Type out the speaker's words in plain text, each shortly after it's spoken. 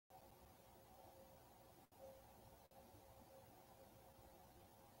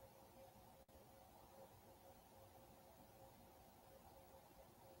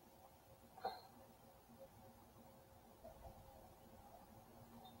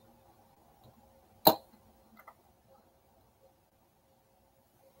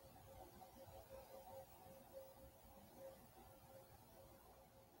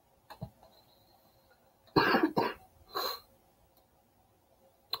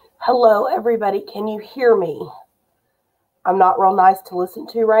Hello, everybody. Can you hear me? I'm not real nice to listen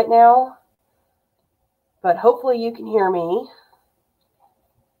to right now, but hopefully you can hear me.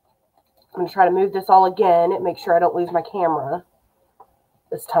 I'm going to try to move this all again and make sure I don't lose my camera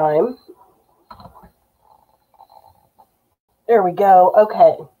this time. There we go.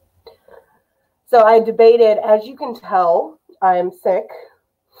 Okay. So I debated, as you can tell, I am sick.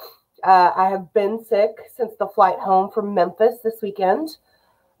 I have been sick since the flight home from Memphis this weekend.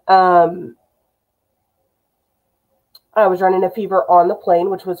 I was running a fever on the plane,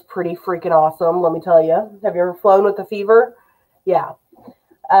 which was pretty freaking awesome, let me tell you. Have you ever flown with a fever? Yeah.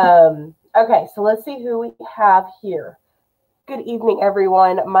 Okay, so let's see who we have here. Good evening,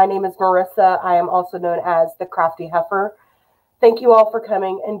 everyone. My name is Marissa. I am also known as the Crafty Heifer. Thank you all for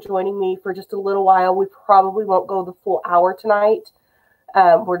coming and joining me for just a little while. We probably won't go the full hour tonight.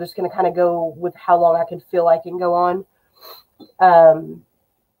 We're just going to kind of go with how long I can feel I can go on.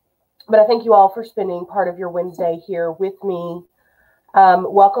 But I thank you all for spending part of your Wednesday here with me.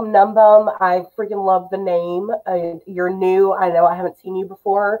 Welcome, Numbum. I freaking love the name. You're new. I know I haven't seen you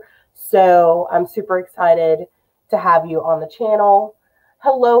before, so I'm super excited to have you on the channel.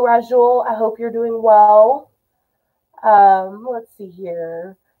 Hello, Rajul. I hope you're doing well. Let's see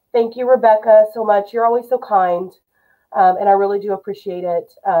here. Thank you, Rebecca, so much. You're always so kind, and I really do appreciate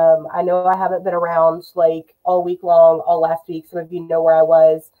it. I know I haven't been around like all week long, all last week. Some of you know where I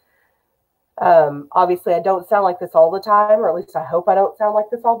was. Obviously I don't sound like this all the time, or at least I hope I don't sound like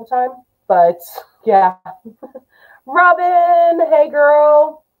this all the time, but yeah. Robin, hey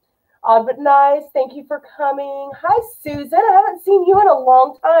girl. Odd but nice. Thank you for coming. Hi, Susan. I haven't seen you in a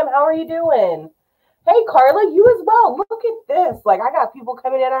long time. How are you doing? Hey, Carla, you as well. Look at this. Like, I got people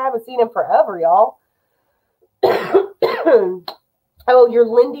coming in. I haven't seen them forever, y'all. Oh, you're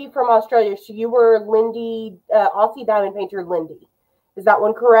Lindy from Australia. So you were Lindy, Aussie Diamond Painter Lindy. Is that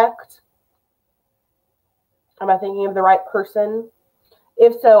one correct? Am I thinking of the right person?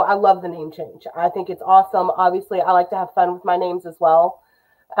 If so, I love the name change. I think it's awesome. Obviously, I like to have fun with my names as well.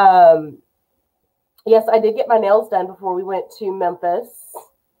 Yes, I did get my nails done before we went to Memphis.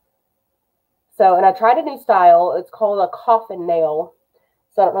 So, and I tried a new style. It's called a coffin nail.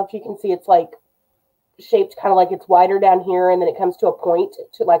 So I don't know if you can see, it's like shaped kind of like it's wider down here, and then it comes to a point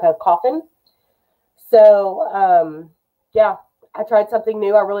to like a coffin. So, yeah, I tried something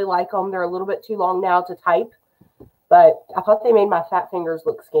new. I really like them. They're a little bit too long now to type, but I thought they made my fat fingers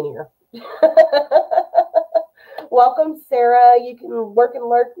look skinnier. Welcome, Sarah. You can work and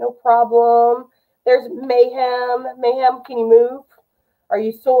lurk, no problem. There's Mayhem. Mayhem, can you move? Are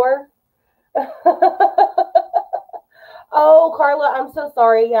you sore? Oh, Carla, I'm so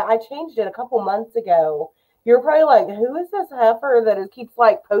sorry. Yeah, I changed it a couple months ago. You're probably like, who is this heifer that keeps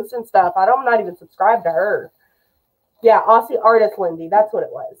like posting stuff? I'm not even subscribed to her. Yeah, Aussie Artist Lindy. That's what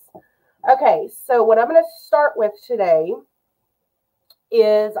it was. Okay, so what I'm going to start with today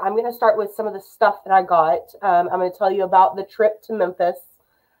is I'm going to start with some of the stuff that I got. I'm going to tell you about the trip to Memphis.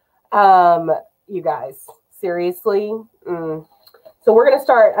 You guys, seriously. So we're going to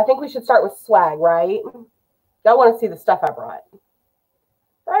start, I think we should start with swag, right? Y'all want to see the stuff I brought,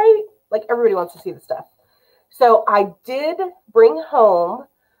 right? Like everybody wants to see the stuff. So I did bring home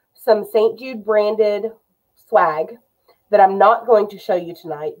some St. Jude branded swag that I'm not going to show you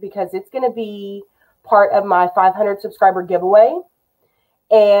tonight because it's going to be part of my 500 subscriber giveaway.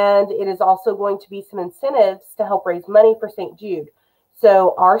 And it is also going to be some incentives to help raise money for St. Jude.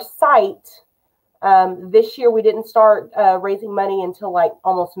 So our site, this year we didn't start raising money until like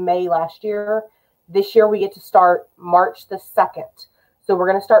almost May last year. This year we get to start March the 2nd. So we're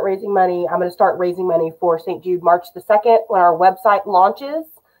going to start raising money. I'm going to start raising money for St. Jude March the 2nd when our website launches.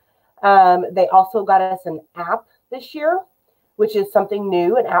 They also got us an app this year, which is something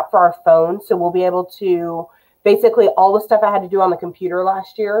new, an app for our phone. So we'll be able to, basically all the stuff I had to do on the computer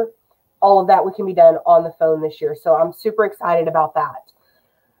last year, all of that can be done on the phone this year. So I'm super excited about that.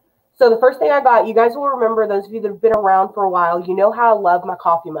 So the first thing I got, you guys will remember, those of you that have been around for a while, you know how I love my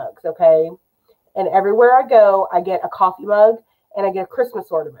coffee mugs, okay? And everywhere I go, I get a coffee mug and I get a Christmas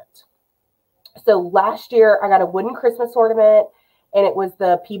ornament. So last year I got a wooden Christmas ornament, and it was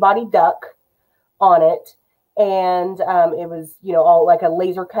the Peabody duck on it. And it was, you know, all like a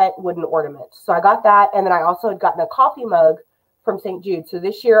laser cut wooden ornament. So I got that. And then I also had gotten a coffee mug from St. Jude. So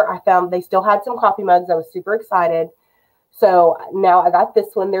this year I found they still had some coffee mugs. I was super excited. So now I got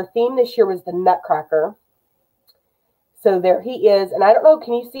this one. Their theme this year was the Nutcracker. So there he is. And I don't know,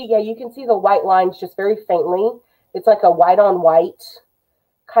 can you see? Yeah, you can see the white lines just very faintly. It's like a white on white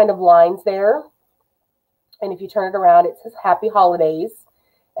kind of lines there. And if you turn it around, it says Happy Holidays.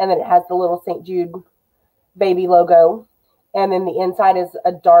 And then it has the little St. Jude baby logo. And then the inside is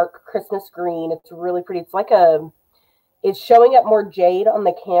a dark Christmas green. It's really pretty. It's like it's showing up more jade on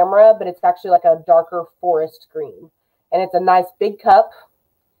the camera, but it's actually like a darker forest green. And it's a nice big cup.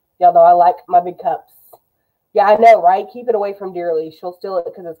 Although I like my big cups. Yeah, I know, right? Keep it away from Dearly. She'll steal it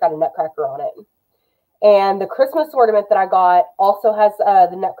because it's got a nutcracker on it. And the Christmas ornament that I got also has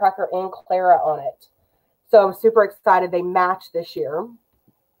the nutcracker and Clara on it. So I'm super excited. They match this year.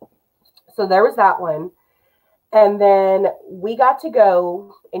 So there was that one. And then we got to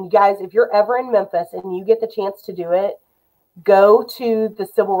go, and you guys, if you're ever in Memphis and you get the chance to do it, go to the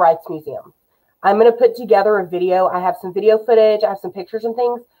Civil Rights Museum. I'm going to put together a video. I have some video footage. I have some pictures and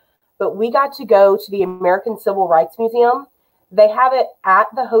things. But we got to go to the American Civil Rights Museum. They have it at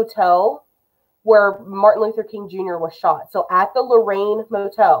the hotel where Martin Luther King Jr. was shot. So at the Lorraine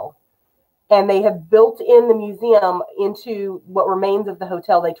Motel. And they have built in the museum into what remains of the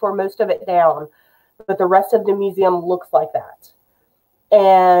hotel. They tore most of it down, but the rest of the museum looks like that.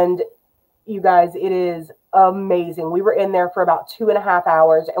 And you guys, it is amazing. We were in there for about 2.5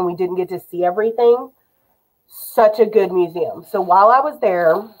 hours and we didn't get to see everything. Such a good museum. So while I was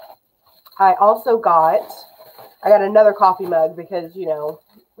there, I got another coffee mug because, you know,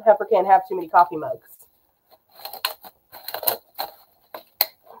 Heifer can't have too many coffee mugs.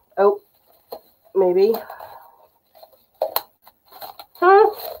 Oh, maybe.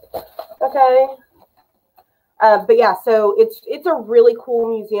 Okay. But yeah, so it's a really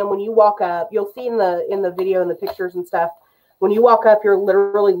cool museum. When you walk up, you'll see in the video and the pictures and stuff. When you walk up, you're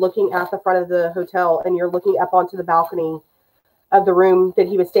literally looking at the front of the hotel and you're looking up onto the balcony of the room that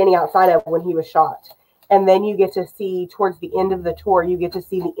he was standing outside of when he was shot. And then you get to see towards the end of the tour, you get to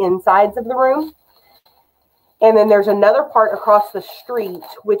see the insides of the room. And then there's another part across the street,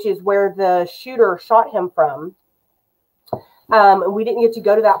 which is where the shooter shot him from. We didn't get to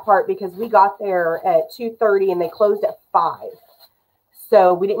go to that part because we got there at 2:30 and they closed at 5.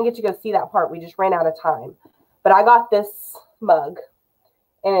 So we didn't get to go see that part. We just ran out of time. But I got this mug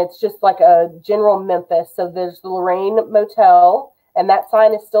and it's just like a general Memphis. So there's the Lorraine Motel and that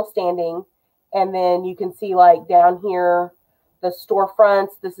sign is still standing. And then you can see like down here, the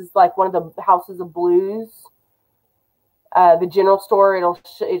storefronts. This is like one of the Houses of Blues. The general store,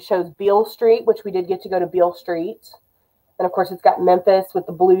 it shows Beale Street, which we did get to go to Beale Street. And of course, it's got Memphis with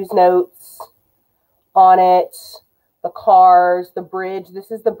the blues notes on it, the cars, the bridge.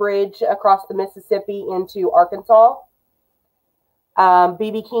 This is the bridge across the Mississippi into Arkansas.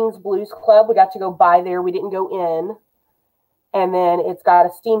 B.B. King's Blues Club. We got to go by there. We didn't go in. And then it's got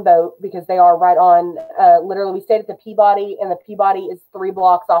a steamboat because they are right on, literally, we stayed at the Peabody, and the Peabody is 3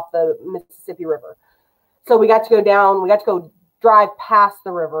 blocks off the Mississippi River. So we got to go down, we got to go drive past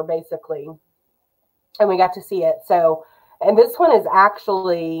the river, basically. And we got to see it. So, and this one is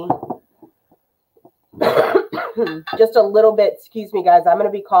actually just a little bit, excuse me, guys. I'm going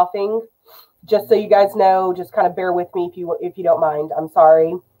to be coughing. Just so you guys know, just kind of bear with me if you don't mind. I'm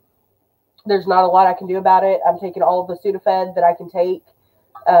sorry. There's not a lot I can do about it. I'm taking all of the Sudafed that I can take.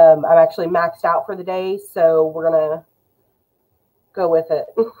 I'm actually maxed out for the day, so we're going to go with it.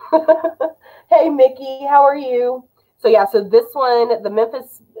 Hey, Mickey, how are you? So, yeah, so this one, the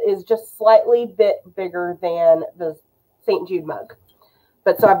Memphis is just slightly bit bigger than the St. Jude mug.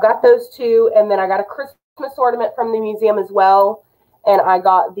 But so I've got those two, and then I got a Christmas ornament from the museum as well, and I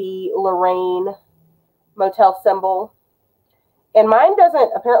got the Lorraine Motel symbol. And mine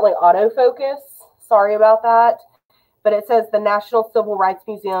doesn't apparently autofocus. Sorry about that. But it says the National Civil Rights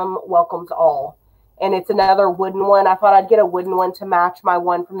Museum welcomes all. And it's another wooden one. I thought I'd get a wooden one to match my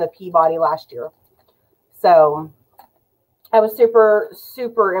one from the Peabody last year. So I was super,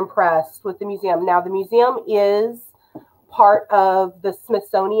 super impressed with the museum. Now, the museum is part of the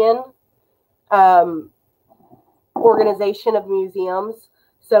Smithsonian organization of museums.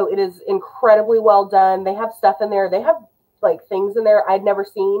 So it is incredibly well done. They have stuff in there. They have like things in there I'd never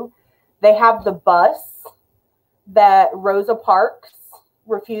seen. They have the bus that Rosa Parks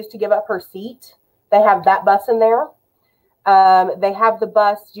refused to give up her seat. They have that bus in there. They have the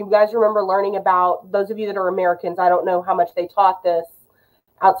bus. Do you guys remember learning about, those of you that are Americans, I don't know how much they taught this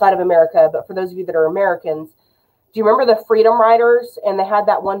outside of America, but for those of you that are Americans, do you remember the Freedom Riders? And they had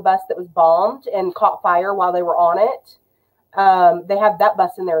that one bus that was bombed and caught fire while they were on it. They have that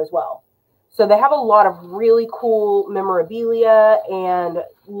bus in there as well. So they have a lot of really cool memorabilia and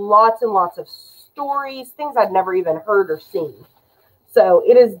lots of stories, things I'd never even heard or seen. So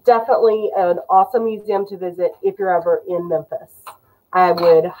it is definitely an awesome museum to visit if you're ever in Memphis. I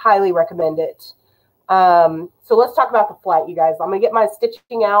would highly recommend it. So let's talk about the flight, you guys. I'm going to get my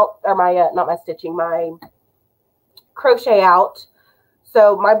stitching out, or my, not my stitching, my crochet out.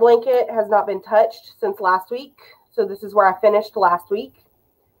 So my blanket has not been touched since last week. So this is where I finished last week.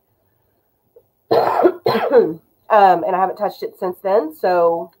 And I haven't touched it since then.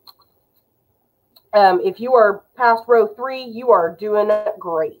 So if you are past row 3, you are doing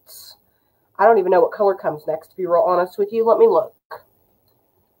great. I don't even know what color comes next, to be real honest with you. Let me look.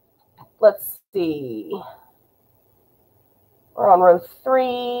 Let's see. We're on row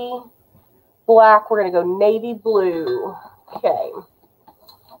 3. Black. We're going to go navy blue. Okay.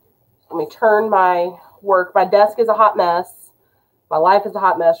 Let me turn my work. My desk is a hot mess. My life is a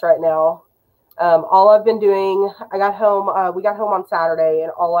hot mess right now. All I've been doing, we got home on Saturday,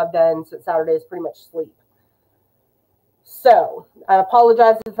 and all I've done since Saturday is pretty much sleep. So I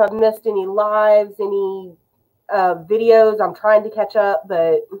apologize if I've missed any lives, any videos. I'm trying to catch up,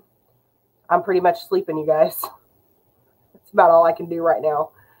 but I'm pretty much sleeping, you guys. That's about all I can do right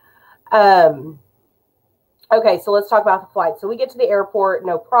now. Okay, so let's talk about the flight. So we get to the airport,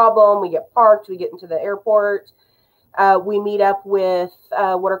 no problem. We get parked. We get into the airport. We meet up with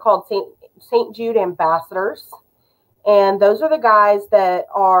what are called St. Jude ambassadors. And those are the guys that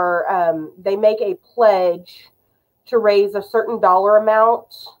are, they make a pledge to raise a certain dollar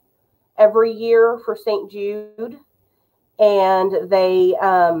amount every year for St. Jude. And they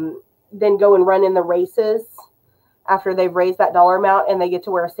then go and run in the races after they've raised that dollar amount, and they get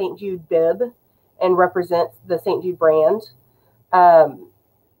to wear a St. Jude bib and represent the St. Jude brand.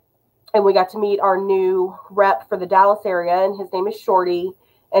 And we got to meet our new rep for the Dallas area, and his name is Shorty,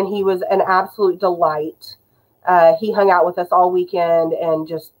 and he was an absolute delight. He hung out with us all weekend, and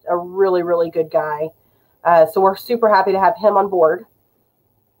just a really, really good guy. So we're super happy to have him on board.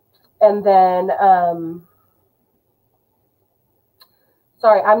 And then,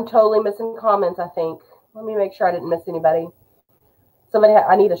 sorry, I'm totally missing comments, I think. Let me make sure I didn't miss anybody.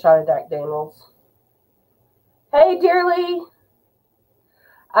 I need a shot of Jack Daniels. Hey, dearly.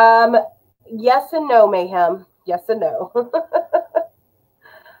 Yes and no, Mayhem. Yes and no.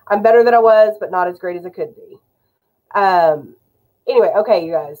 I'm better than I was, but not as great as I could be. Anyway, okay,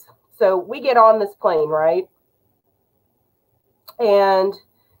 you guys. So we get on this plane, right? And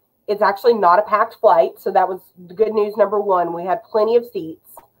it's actually not a packed flight. So that was the good news, number one. We had plenty of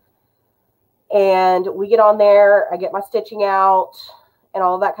seats. And we get on there. I get my stitching out and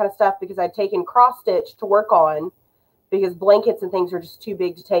all of that kind of stuff because I'd taken cross stitch to work on because blankets and things are just too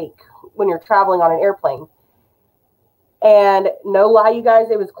big to take when you're traveling on an airplane. And no lie, you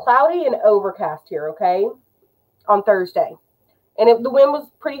guys, it was cloudy and overcast here, okay, on Thursday. And the wind was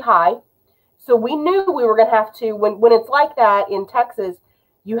pretty high. So we knew we were going to have to, when it's like that in Texas,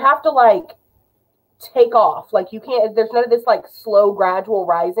 you have to like take off. Like you can't, there's none of this like slow, gradual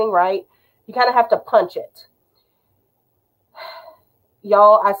rising, right? You kind of have to punch it.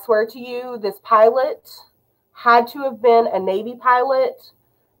 Y'all, I swear to you, this pilot had to have been a Navy pilot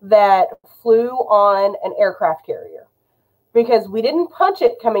that flew on an aircraft carrier because we didn't punch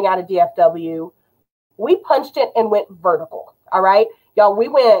it coming out of DFW. We punched it and went vertical. All right, y'all, we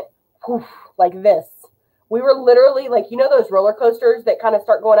went poof, like this. We were literally like, you know, those roller coasters that kind of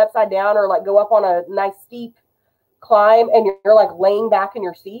start going upside down or like go up on a nice steep climb and you're like laying back in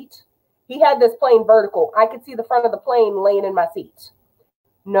your seat. He had this plane vertical. I could see the front of the plane laying in my seat.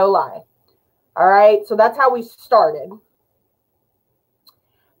 No lie. All right. So that's how we started.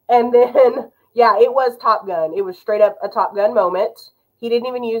 And then, yeah, it was Top Gun. It was straight up a Top Gun moment. He didn't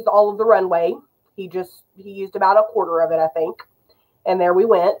even use all of the runway. He used about a quarter of it, I think. And there we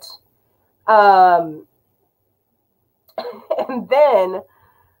went. And then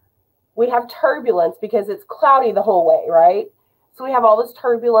we have turbulence because it's cloudy the whole way, right? So we have all this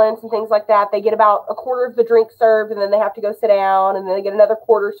turbulence and things like that. They get about a quarter of the drink served, and then they have to go sit down, and then they get another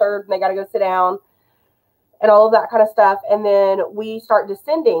quarter served, and they got to go sit down, and all of that kind of stuff. And then we start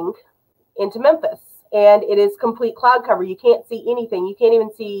descending into Memphis, and it is complete cloud cover. You can't see anything. You can't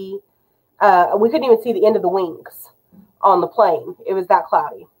even see, we couldn't even see the end of the wings on the plane. It was that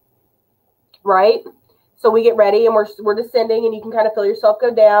cloudy, right? So we get ready, and we're descending, and you can kind of feel yourself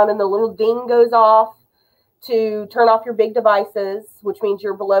go down, and the little ding goes off to turn off your big devices, which means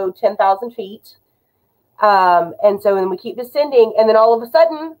you're below 10,000 feet. And so then we keep descending, and then all of a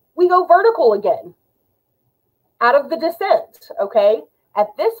sudden, we go vertical again out of the descent, okay? At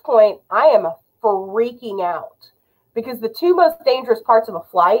this point, I am freaking out because the two most dangerous parts of a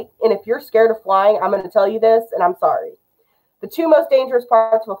flight, and if you're scared of flying, I'm going to tell you this, and I'm sorry. The two most dangerous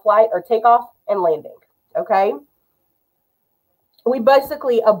parts of a flight are takeoff and landing, okay? We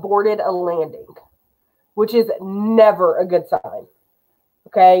basically aborted a landing, which is never a good sign,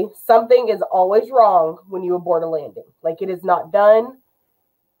 okay? Something is always wrong when you abort a landing. Like, it is not done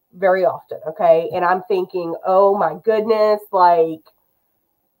very often, okay? And I'm thinking, oh, my goodness, like,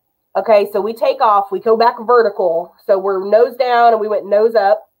 Okay, so we take off. We go back vertical. So we're nose down, and we went nose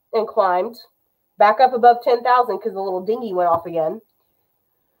up and climbed back up above 10,000 because the little dinghy went off again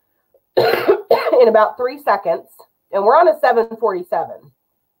in about 3 seconds. And we're on a 747.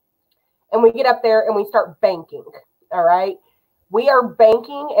 And we get up there and we start banking. All right. We are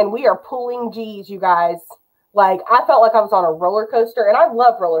banking and we are pulling G's, you guys. Like, I felt like I was on a roller coaster, and I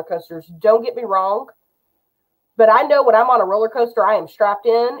love roller coasters. Don't get me wrong. But I know when I'm on a roller coaster, I am strapped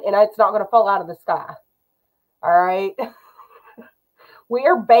in and it's not going to fall out of the sky. All right. We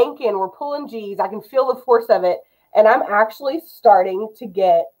are banking. We're pulling G's. I can feel the force of it. And I'm actually starting to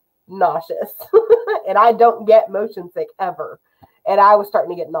get nauseous. And I don't get motion sick ever. And I was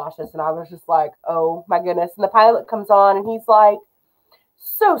starting to get nauseous. And I was just like, oh, my goodness. And the pilot comes on and he's like,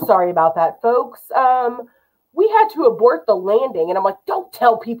 so sorry about that, folks. We had to abort the landing. And I'm like, don't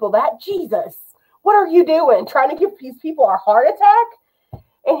tell people that. Jesus. What are you doing? Trying to give these people a heart attack?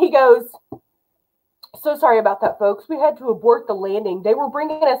 And he goes, so sorry about that, folks. We had to abort the landing. They were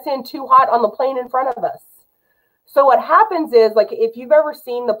bringing us in too hot on the plane in front of us. So what happens is, like, if you've ever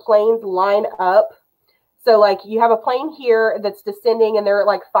seen the planes line up, so like you have a plane here that's descending and they're at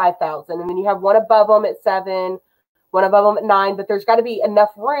like 5,000. And then you have one above them at 7, one above them at 9. But there's got to be enough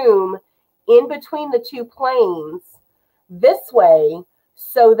room in between the two planes this way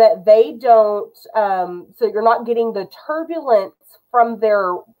so that they don't, so you're not getting the turbulence from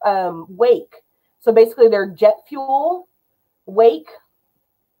their wake. So basically their jet fuel wake.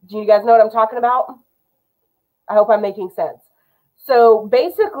 Do you guys know what I'm talking about? I hope I'm making sense. So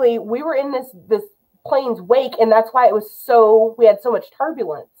basically we were in this plane's wake, and that's why it was so, we had so much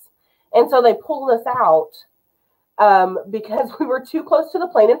turbulence. And so they pulled us out because we were too close to the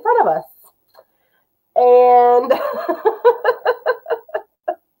plane in front of us. And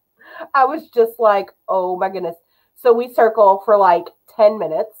I was just like, oh my goodness. So we circle for like 10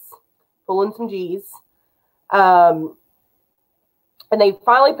 minutes, pulling some G's. And they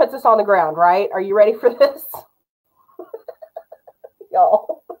finally puts us on the ground, right? Are you ready for this?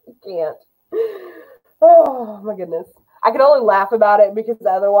 Y'all, I can't. Oh my goodness. I can only laugh about it because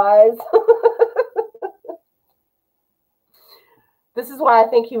otherwise. This is why I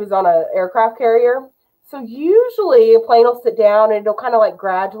think he was on an aircraft carrier. So usually a plane will sit down and it'll kind of like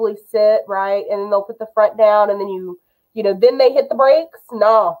gradually sit, right? And then they'll put the front down and then you know, then they hit the brakes.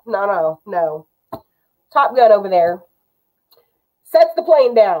 No. Top Gun over there sets the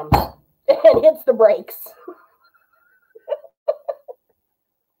plane down and hits the brakes.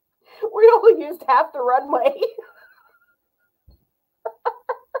 We only used half the runway.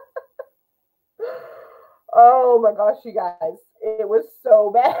 Oh my gosh, you guys. It was so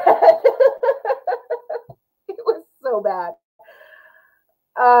bad. It was so bad.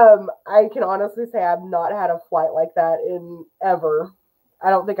 I can honestly say I've not had a flight like that in ever. I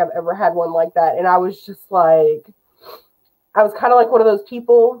don't think I've ever had one like that. And I was just like, I was kind of like one of those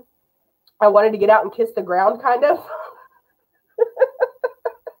people. I wanted to get out and kiss the ground, kind of.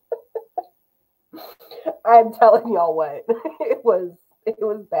 I'm telling y'all what, it was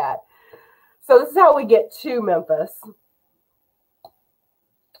bad. So this is how we get to Memphis.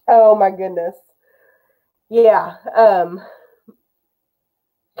 Oh my goodness. Yeah. At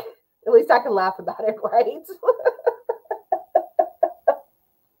least I can laugh about it, right?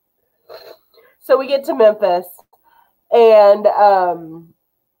 So we get to Memphis and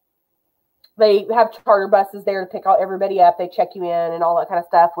they have charter buses there to pick out everybody up. They check you in and all that kind of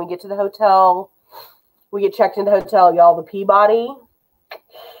stuff. We get to the hotel. We get checked into the hotel, y'all. The Peabody.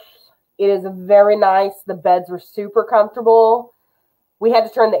 It is very nice. The beds were super comfortable. We had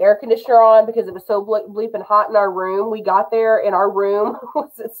to turn the air conditioner on because it was so bleeping hot in our room. We got there and our room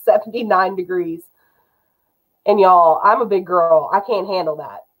was at 79 degrees. And y'all, I'm a big girl. I can't handle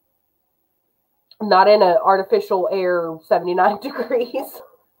that. Not in an artificial air 79 degrees.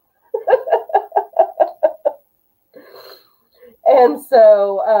 And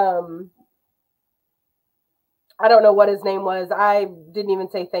so, I don't know what his name was. I didn't even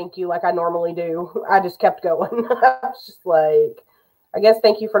say thank you like I normally do. I just kept going. I was just like, I guess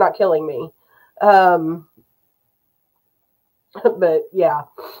thank you for not killing me. But yeah.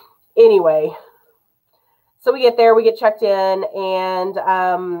 Anyway. So we get there, we get checked in,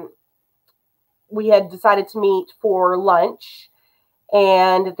 and we had decided to meet for lunch.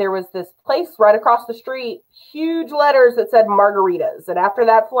 And there was this place right across the street, huge letters that said margaritas. And after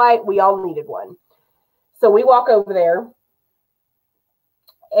that flight, we all needed one. So we walk over there,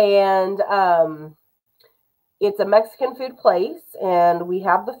 and it's a Mexican food place, and we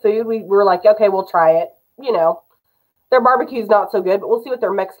have the food. We were like, okay, we'll try it. You know, their barbecue is not so good, but we'll see what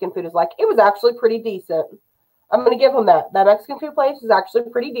their Mexican food is like. It was actually pretty decent. I'm going to give them that. That Mexican food place is actually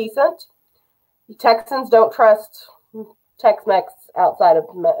pretty decent. Texans don't trust Tex-Mex outside of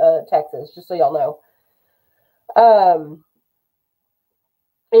Texas, just so y'all know.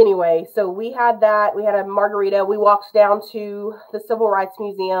 Anyway, so we had that. We had a margarita. We walked down to the Civil Rights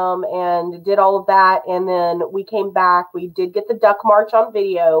Museum and did all of that. And then we came back. We did get the Duck March on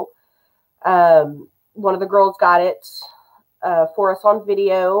video. One of the girls got it for us on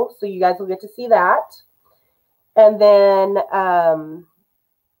video. So you guys will get to see that. And then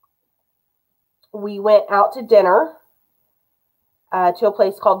we went out to dinner to a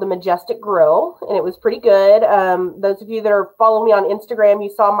place called the Majestic Grill, and it was pretty good. Those of you that are following me on Instagram, you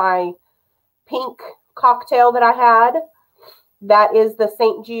saw my pink cocktail that I had. That is the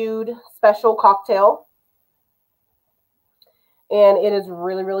St. Jude special cocktail, and it is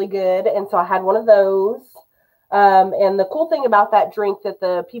really, really good. And so I had one of those. And the cool thing about that drink that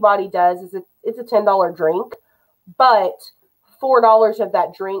the Peabody does is it's a $10 drink, but $4 of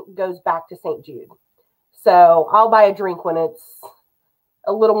that drink goes back to St. Jude. So I'll buy a drink when it's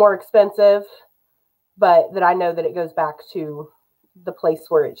a little more expensive, but that I know that it goes back to the place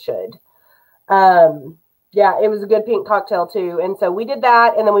where it should. Yeah, it was a good pink cocktail too. And so we did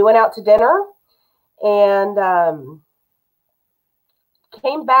that, and then we went out to dinner and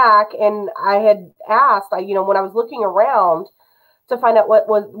came back, and I had asked, when I was looking around to find out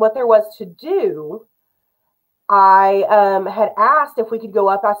what there was to do, I had asked if we could go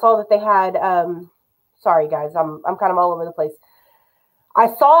up. I saw that they had sorry guys, I'm kind of all over the place. I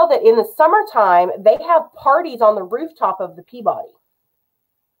saw that in the summertime, they have parties on the rooftop of the Peabody.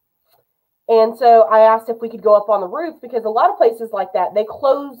 And so I asked if we could go up on the roof, because a lot of places like that, they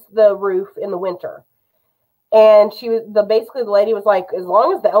close the roof in the winter. And basically the lady was like, as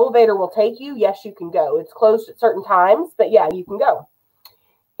long as the elevator will take you, yes, you can go. It's closed at certain times, but yeah, you can go.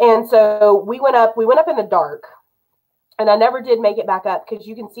 And so we went up in the dark, and I never did make it back up because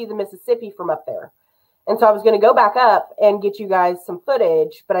you can see the Mississippi from up there. And so I was going to go back up and get you guys some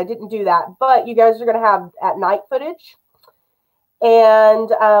footage, but I didn't do that. But you guys are going to have at night footage. And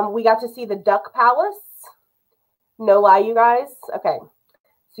we got to see the Duck Palace. No lie, you guys. Okay.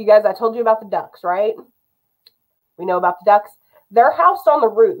 So you guys, I told you about the ducks, right? We know about the ducks. They're housed on the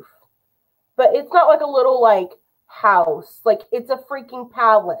roof. But it's not like a little house. It's a freaking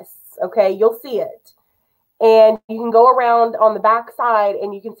palace. Okay. You'll see it. And you can go around on the back side,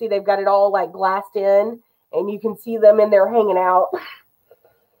 and you can see they've got it all glassed in, and you can see them in there hanging out.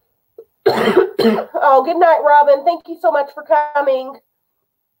 Oh, good night, Robin. Thank you so much for coming.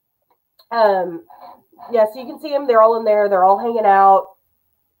 Yeah, so you can see them. They're all in there. They're all hanging out.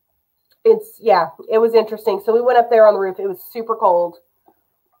 It was interesting. So we went up there on the roof. It was super cold.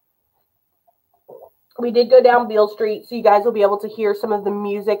 We did go down Beale Street, so you guys will be able to hear some of the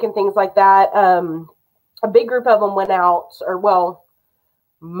music and things like that. A big group of them went out,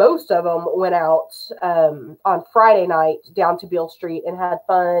 most of them went out on Friday night down to Beale Street and had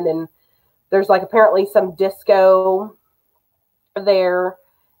fun. And there's apparently some disco there,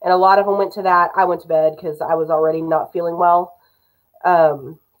 and a lot of them went to that. I went to bed because I was already not feeling well.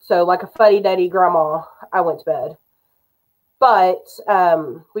 So like a fuddy-duddy grandma, I went to bed. But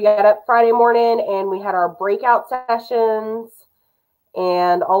we got up Friday morning, and we had our breakout sessions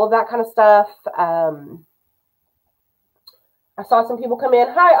and all of that kind of stuff. I saw some people come in.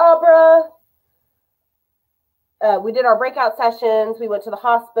 Hi, Abra. We did our breakout sessions. We went to the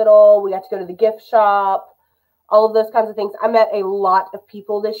hospital. We got to go to the gift shop, all of those kinds of things. I met a lot of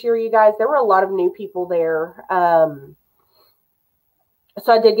people this year, you guys. There were a lot of new people there.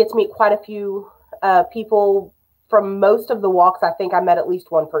 So I did get to meet quite a few people from most of the walks. I think I met at least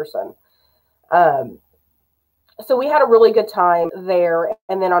one person. So we had a really good time there.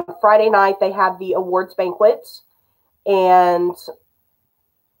 And then on Friday night, they had the awards banquet. And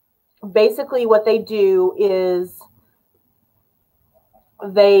basically what they do is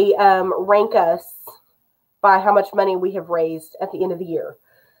they rank us by how much money we have raised at the end of the year.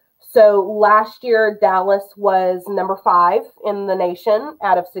 So last year, Dallas was number 5 in the nation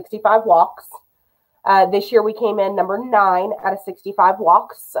out of 65 walks. This year we came in number 9 out of 65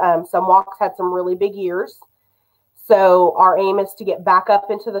 walks. Some walks had some really big years. So our aim is to get back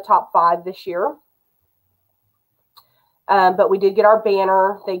up into the top 5 this year. But we did get our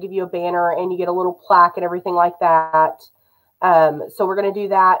banner. They give you a banner, and you get a little plaque and everything like that. So we're going to do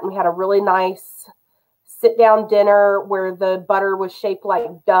that. And we had a really nice sit-down dinner where the butter was shaped like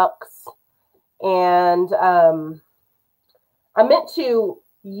ducks. And I meant to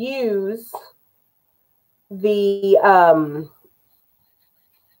use the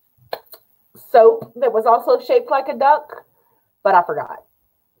soap that was also shaped like a duck, but I forgot.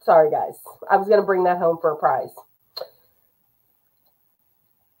 Sorry, guys. I was going to bring that home for a prize.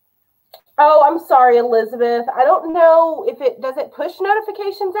 Oh, I'm sorry, Elizabeth. I don't know if does it push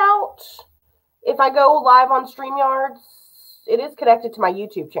notifications out if I go live on StreamYard? It is connected to my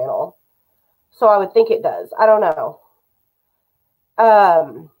YouTube channel, so I would think it does. I don't know.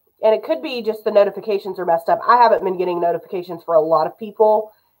 And it could be just the notifications are messed up. I haven't been getting notifications for a lot of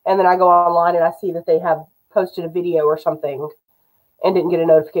people, and then I go online and I see that they have posted a video or something and didn't get a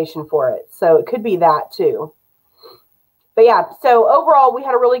notification for it. So it could be that too. But yeah, so overall, we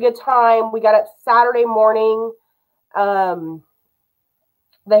had a really good time. We got up Saturday morning. They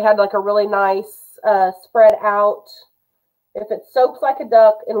had like a really nice spread out. If it soaks like a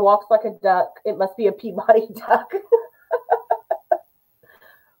duck and walks like a duck, it must be a Peabody duck.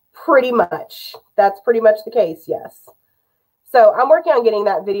 Pretty much. That's pretty much the case, yes. So I'm working on getting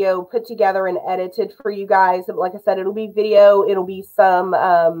that video put together and edited for you guys. Like I said, it'll be video. It'll be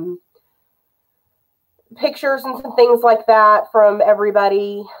some pictures and some things like that from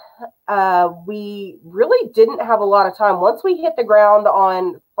everybody. We really didn't have a lot of time. Once we hit the ground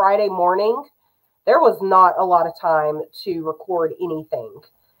on Friday morning, there was not a lot of time to record anything.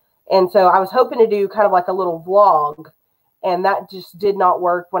 And so I was hoping to do kind of like a little vlog, and that just did not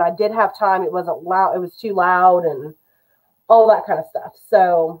work. When I did have time, it wasn't loud. It was too loud and all that kind of stuff.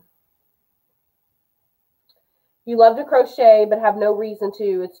 So you love to crochet, but have no reason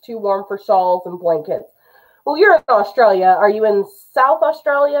to. It's too warm for shawls and blankets. Well, you're in Australia. Are you in South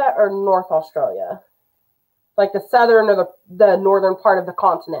Australia or North Australia? Like the southern or the northern part of the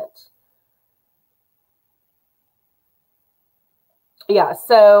continent? Yeah,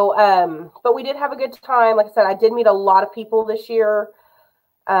 so, but we did have a good time. Like I said, I did meet a lot of people this year,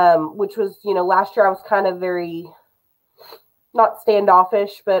 which was, you know, last year I was kind of very, not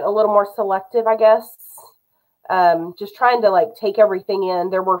standoffish, but a little more selective, I guess. Just trying to like take everything in.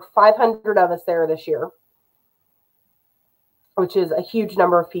 There were 500 of us there this year, which is a huge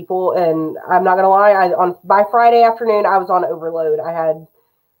number of people. And I'm not going to lie, by Friday afternoon, I was on overload. I had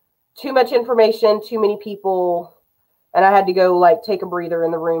too much information, too many people, and I had to go like take a breather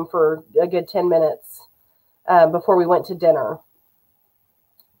in the room for a good 10 minutes before we went to dinner.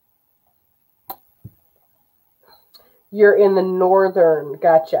 You're in the northern,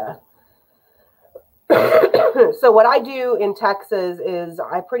 gotcha. So what I do in Texas is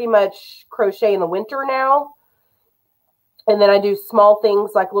I pretty much crochet in the winter now. And then I do small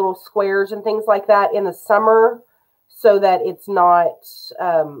things like little squares and things like that in the summer so that it's not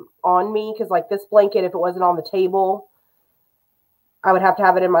on me. Because like this blanket, if it wasn't on the table, I would have to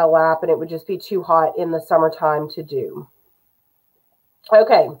have it in my lap and it would just be too hot in the summertime to do.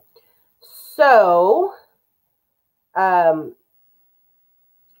 Okay. So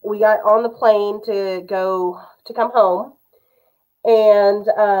we got on the plane to come home, and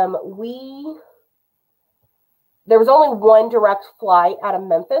there was only one direct flight out of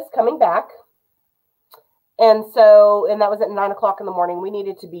Memphis coming back. And that was at 9 o'clock in the morning. We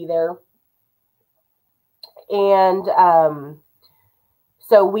needed to be there. And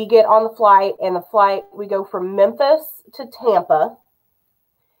so we get on the flight, and we go from Memphis to Tampa,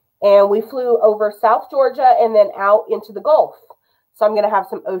 and we flew over South Georgia and then out into the Gulf. So I'm going to have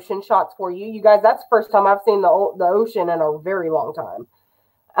some ocean shots for you. You guys, that's the first time I've seen the ocean in a very long time.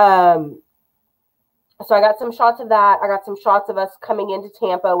 So I got some shots of that. I got some shots of us coming into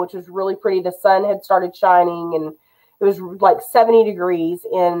Tampa, which was really pretty. The sun had started shining, and it was like 70 degrees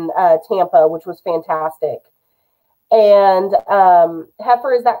in Tampa, which was fantastic. And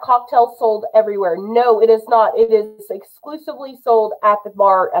heifer, is that cocktail sold everywhere? No, it is not. It is exclusively sold at the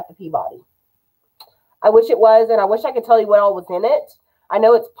bar at the Peabody. I wish it was, and I wish I could tell you what all was in it. I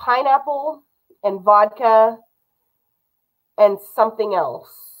know it's pineapple and vodka and something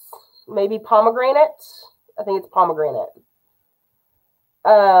else. Maybe pomegranate. I think it's pomegranate.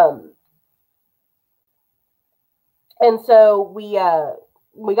 And so we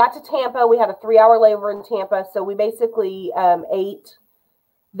got to Tampa. We had a 3-hour layover in Tampa. So we basically ate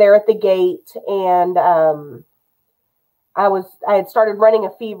there at the gate, and I had started running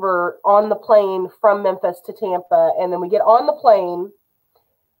a fever on the plane from Memphis to Tampa, and then we get on the plane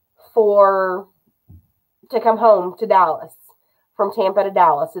to come home to Dallas, from Tampa to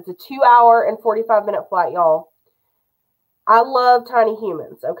Dallas. It's a 2-hour and 45-minute flight, y'all. I love tiny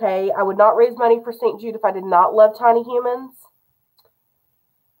humans, okay? I would not raise money for St. Jude if I did not love tiny humans.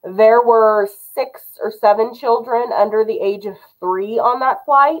 There were 6 or 7 children under the age of 3 on that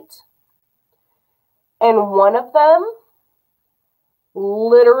flight, and one of them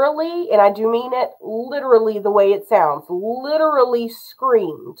literally, and I do mean it literally the way it sounds, literally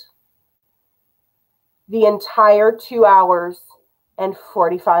screamed the entire 2 hours and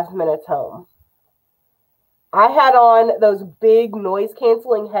 45 minutes home. I had on those big noise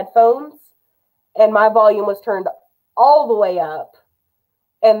canceling headphones and my volume was turned all the way up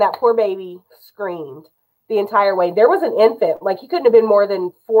and that poor baby screamed the entire way. There was an infant, like he couldn't have been more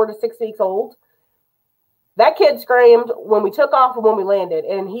than 4 to 6 weeks old. That kid screamed when we took off and when we landed,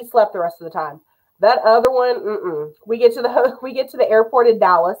 and he slept the rest of the time. That other one, we get to the airport in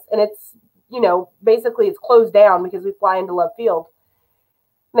Dallas, and it's, you know, basically it's closed down because we fly into Love Field.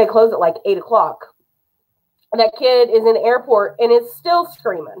 And they close at like 8 o'clock. And that kid is in the airport and is still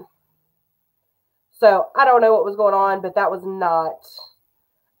screaming. So I don't know what was going on, but that was not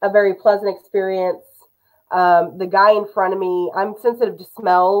a very pleasant experience. The guy in front of me, I'm sensitive to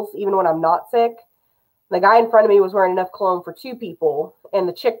smells even when I'm not sick. The guy in front of me was wearing enough cologne for 2 people, and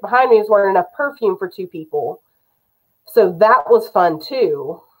the chick behind me was wearing enough perfume for 2 people. So that was fun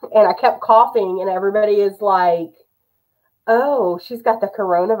too. And I kept coughing, and everybody is like, oh, she's got the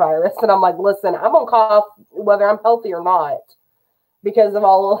coronavirus. And I'm like, listen, I'm going to cough whether I'm healthy or not because of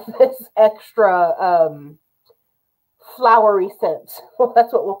all of this extra flowery scent. Well,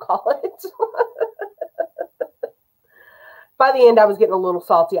 that's what we'll call it. By the end, I was getting a little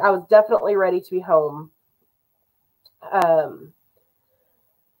salty. I was definitely ready to be home.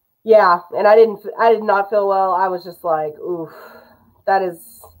 Yeah, and I did not feel well. I was just like, oof,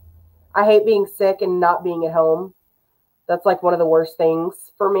 I hate being sick and not being at home. That's like one of the worst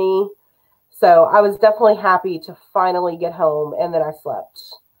things for me. So I was definitely happy to finally get home, and then I slept.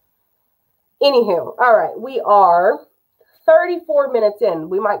 Anywho, all right, we are 34 minutes in.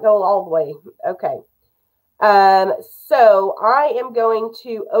 We might go all the way. Okay. So I am going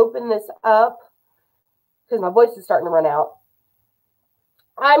to open this up because my voice is starting to run out.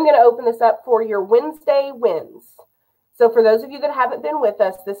 I'm going to open this up for your Wednesday wins. So for those of you that haven't been with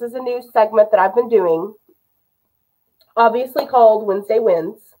us, this is a new segment that I've been doing, obviously called Wednesday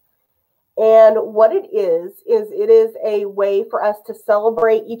Wins. And what it is a way for us to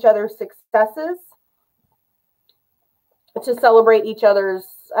celebrate each other's successes, to celebrate each other's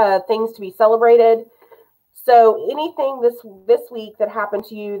things to be celebrated. So anything this week that happened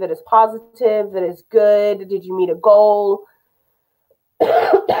to you that is positive, that is good, did you meet a goal?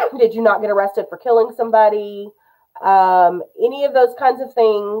 Did you not get arrested for killing somebody? Any of those kinds of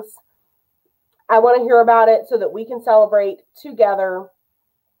things, I want to hear about it so that we can celebrate together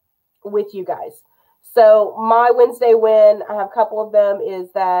with you guys. So my Wednesday win, I have a couple of them,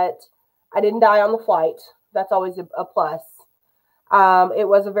 is that I didn't die on the flight. That's always a plus. It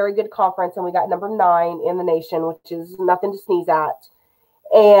was a very good conference, and we got number 9 in the nation, which is nothing to sneeze at.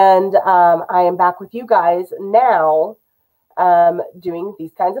 And I am back with you guys now doing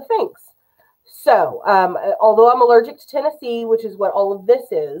these kinds of things. So although I'm allergic to Tennessee, which is what all of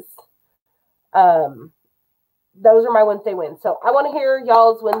this is, those are my Wednesday wins. So I want to hear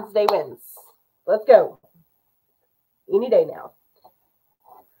y'all's Wednesday wins. Let's go. Any day now.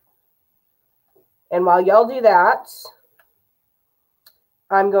 And while y'all do that,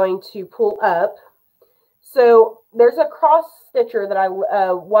 I'm going to pull up. So there's a cross stitcher that I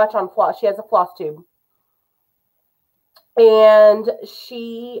watch on floss. She has a floss tube. And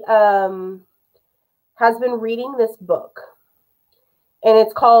she has been reading this book. And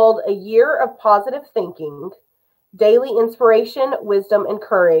it's called A Year of Positive Thinking, Daily Inspiration, Wisdom, and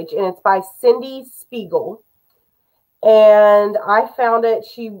Courage. And it's by Cindy Spiegel. And I found it,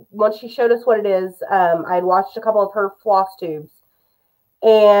 once she showed us what it is, I had watched a couple of her floss tubes.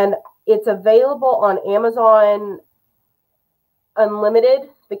 And it's available on Amazon Unlimited,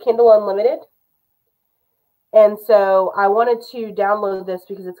 the Kindle Unlimited. And so I wanted to download this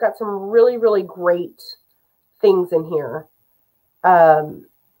because it's got some really, really great things in here.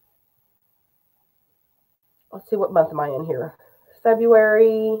 Let's see, what month am I in here?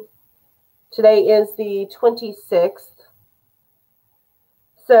 February. Today is the 26th.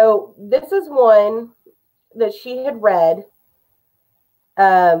 So this is one that she had read.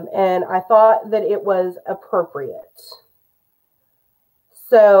 And I thought that it was appropriate.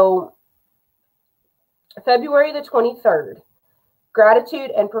 So February the 23rd,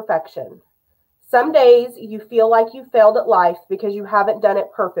 Gratitude and Perfection. Some days you feel like you failed at life because you haven't done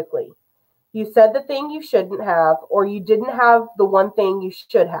it perfectly. You said the thing you shouldn't have, or you didn't have the one thing you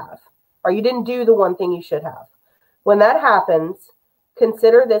should have, or you didn't do the one thing you should have. When that happens,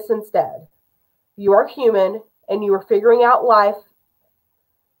 consider this instead. You are human, and you are figuring out life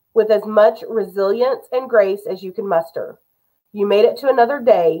with as much resilience and grace as you can muster. You made it to another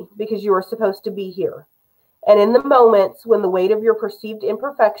day because you were supposed to be here. And in the moments when the weight of your perceived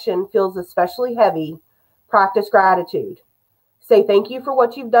imperfection feels especially heavy, practice gratitude. Say thank you for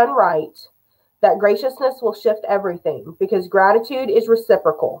what you've done right. That graciousness will shift everything because gratitude is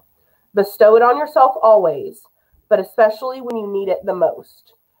reciprocal. Bestow it on yourself always, but especially when you need it the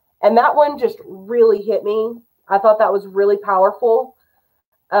most. And that one just really hit me. I thought that was really powerful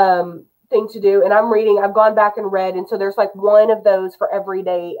thing to do. And I've gone back and read. And so there's like one of those for every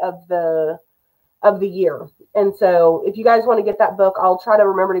day of the year. And so if you guys want to get that book, I'll try to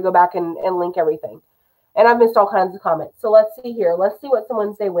remember to go back and link everything. And I've missed all kinds of comments. So let's see here. Let's see what some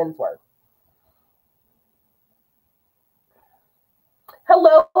Wednesday wins were.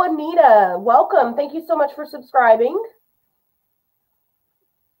 Hello, Anita. Welcome. Thank you so much for subscribing.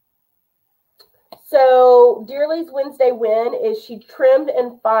 So Dearly's Wednesday win is she trimmed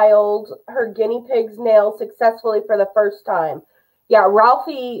and filed her guinea pig's nails successfully for the first time. Yeah,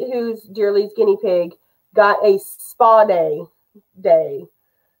 Ralphie, who's Dearly's guinea pig, got a spa day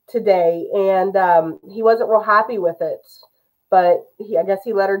today, and he wasn't real happy with it, but I guess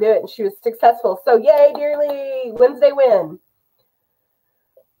he let her do it, and she was successful. So yay, Dearly, Wednesday win.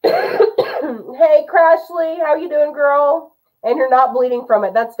 Hey, Crashly, how you doing, girl? And you're not bleeding from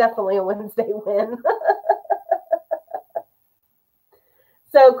it. That's definitely a Wednesday win.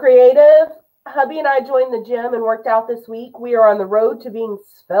 So creative. Hubby and I joined the gym and worked out this week. We are on the road to being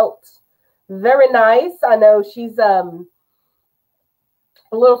svelte. Very nice. I know she's a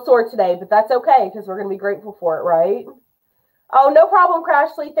little sore today, but that's okay because we're going to be grateful for it, right? Oh, no problem,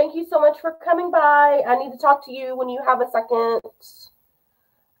 Crashly. Thank you so much for coming by. I need to talk to you when you have a second.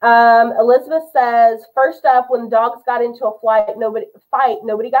 Elizabeth says, first up, when the dogs got into a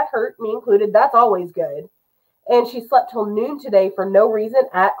nobody got hurt, me included. That's always good. And she slept till noon today for no reason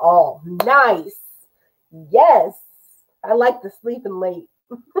at all. Nice. Yes. I like the sleeping late.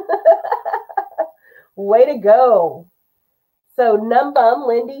 Way to go. So Numbum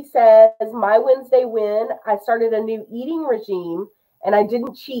Lindy says, my Wednesday win, I started a new eating regime and I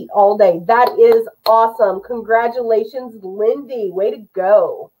didn't cheat all day. That is awesome. Congratulations, Lindy. Way to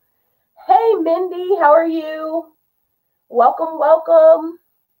go. Hey, Mindy, how are you? Welcome, welcome.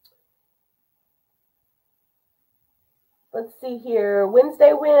 Let's see here.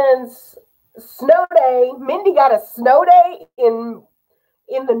 Wednesday wins. Snow day. Mindy got a snow day in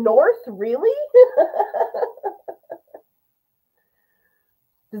the north? Really?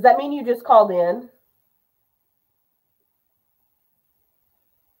 Does that mean you just called in?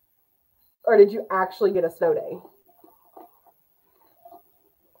 Or did you actually get a snow day?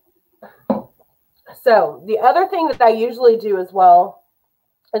 So the other thing that I usually do as well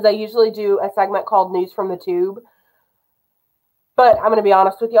is I usually do a segment called News from the Tube. But I'm going to be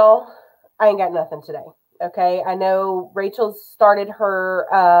honest with y'all. I ain't got nothing today. Okay. I know Rachel started her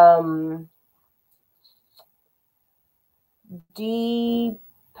DP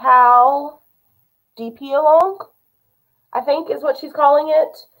along, I think is what she's calling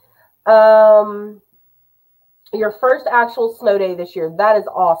it. Your first actual snow day this year. That is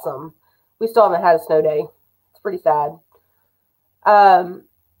awesome. We still haven't had a snow day. It's pretty sad.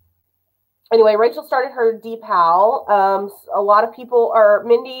 Anyway, Rachel started her DPAL. A lot of people are,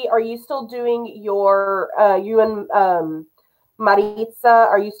 Mindy, are you still doing your, you and Maritza,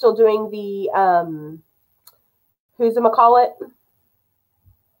 are you still doing the, who's it call it?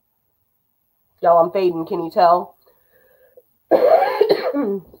 Y'all, I'm fading, can you tell?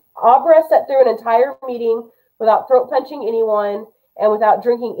 Abra sat through an entire meeting without throat punching anyone and without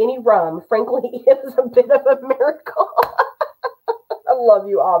drinking any rum. Frankly, it was a bit of a miracle. I love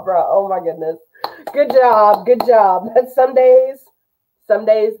you, Abra. Oh my goodness. Good job. Good job. Some days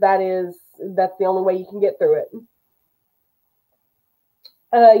that's the only way you can get through it.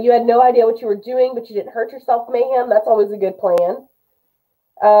 You had no idea what you were doing, but you didn't hurt yourself, Mayhem. That's always a good plan.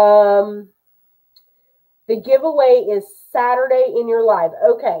 The giveaway is Saturday in your live.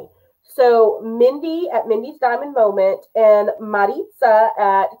 Okay. So Mindy at Mindy's Diamond Moment and Maritza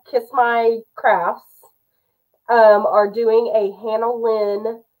at Kiss My Crafts are doing a Hannah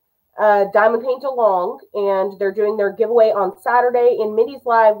Lynn Diamond Paint Along, and they're doing their giveaway on Saturday in Mindy's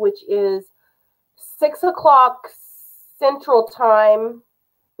Live, which is 6 o'clock Central Time,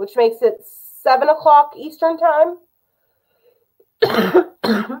 which makes it 7 o'clock Eastern Time.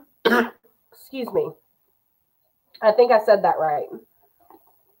 Excuse me. I think I said that right.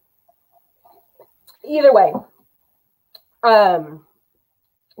 Either way,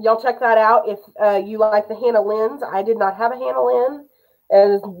 y'all check that out if you like the Hannah Lynn's. I did not have a Hannah Lynn.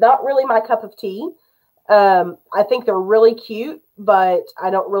 It's not really my cup of tea. I think they're really cute, but I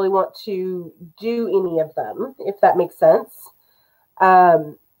don't really want to do any of them, if that makes sense. But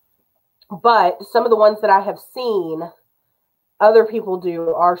some of the ones that I have seen other people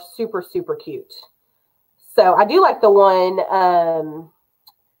do are super, super cute. So I do like the one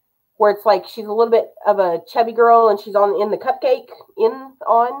where it's like she's a little bit of a chubby girl and she's in the cupcake,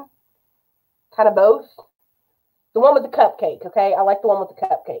 kind of both. The one with the cupcake, okay? I like the one with the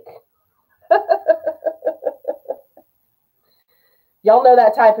cupcake. Y'all know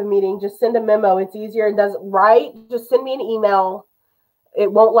that type of meeting. Just send a memo. It's easier. It does right. Just send me an email.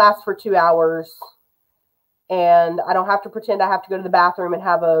 It won't last for 2 hours. And I don't have to pretend I have to go to the bathroom and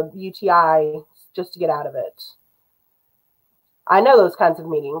have a UTI just to get out of it. I know those kinds of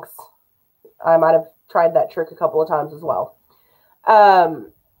meetings. I might have tried that trick a couple of times as well.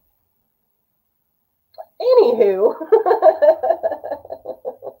 Anywho.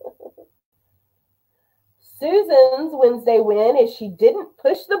 Susan's Wednesday win is she didn't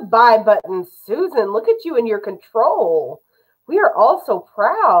push the buy button. Susan, look at you in your control. We are all so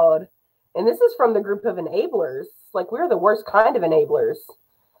proud. And this is from the group of enablers. Like, we're the worst kind of enablers.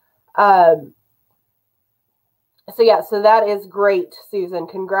 So yeah, so that is great, Susan.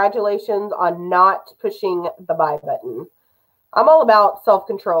 Congratulations on not pushing the buy button. I'm all about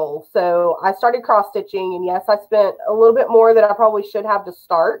self-control. So I started cross-stitching, and yes, I spent a little bit more than I probably should have to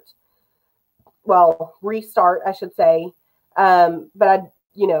start. Well, restart, I should say. But I,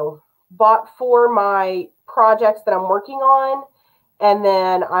 bought for my projects that I'm working on. And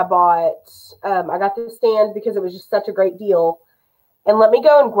then I bought, I got this stand because it was just such a great deal. And let me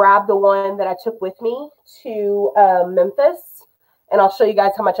go and grab the one that I took with me to Memphis. And I'll show you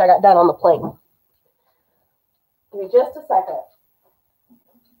guys how much I got done on the plane. Give me just a second.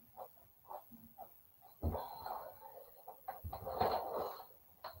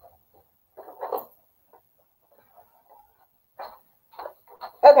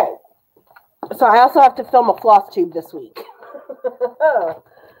 Okay. So I also have to film a floss tube this week.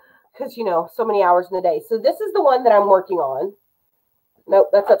 Because, so many hours in the day. So this is the one that I'm working on. Nope,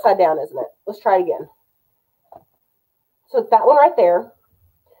 that's upside down, isn't it? Let's try it again. So it's that one right there.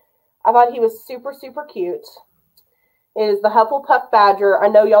 I thought he was super, super cute. It is the Hufflepuff Badger. I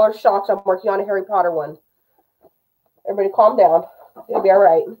know y'all are shocked I'm working on a Harry Potter one. Everybody calm down. It'll be all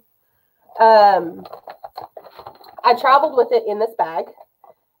right. I traveled with it in this bag.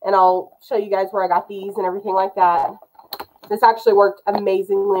 And I'll show you guys where I got these and everything like that. This actually worked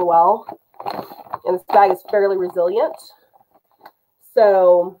amazingly well. And this bag is fairly resilient.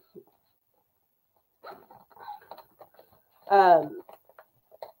 So,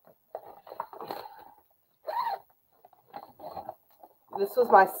 this was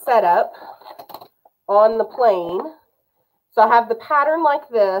my setup on the plane. So I have the pattern like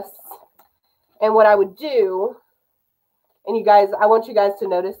this. And what I would do, and you guys, I want you guys to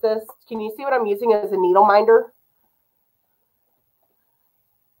notice this. Can you see what I'm using as a needle minder?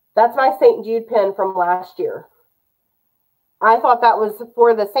 That's my St. Jude pen from last year. I thought that was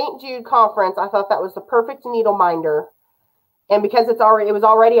for the St. Jude conference. I thought that was the perfect needle minder. And because it was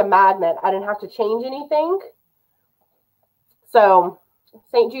already a magnet, I didn't have to change anything. So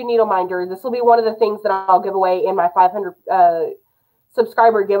St. Jude needle minder. This will be one of the things that I'll give away in my 500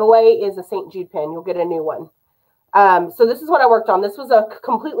 subscriber giveaway is a St. Jude pen. You'll get a new one. So this is what I worked on. This was a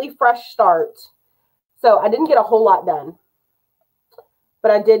completely fresh start. So I didn't get a whole lot done, but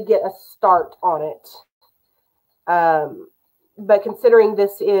I did get a start on it. But considering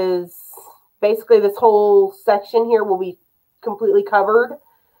this is basically this whole section here will be completely covered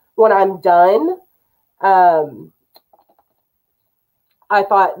when I'm done. I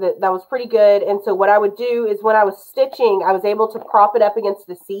thought that was pretty good. And so what I would do is when I was stitching, I was able to prop it up against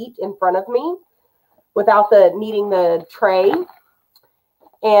the seat in front of me without needing the tray.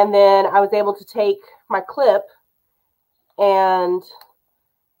 And then I was able to take my clip and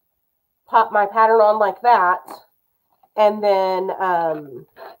pop my pattern on like that. And then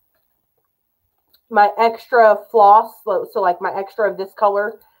my extra floss, so like my extra of this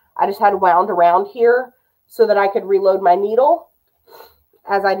color, I just had wound around here so that I could reload my needle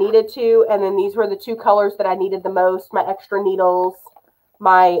as I needed to. And then these were the two colors that I needed the most, my extra needles,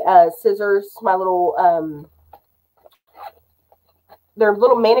 my scissors, my little, they're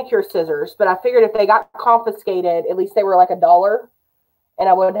little manicure scissors, but I figured if they got confiscated, at least they were like $1 and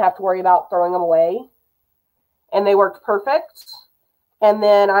I wouldn't have to worry about throwing them away. And they worked perfect. And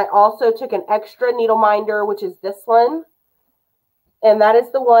then I also took an extra needle minder, which is this one. And that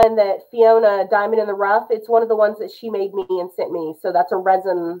is the one that Fiona Diamond in the Rough, it's one of the ones that she made me and sent me. So that's a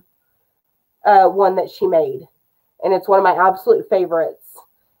resin one that she made. And it's one of my absolute favorites.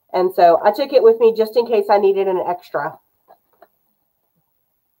 And so I took it with me just in case I needed an extra.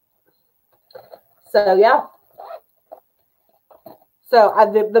 So, yeah. So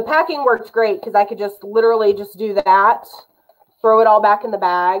the packing worked great because I could just literally just do that, throw it all back in the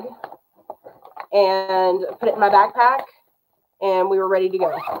bag, and put it in my backpack, and we were ready to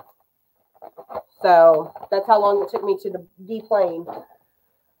go. So that's how long it took me to deplane.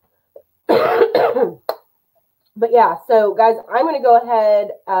 But yeah, so guys, I'm going to go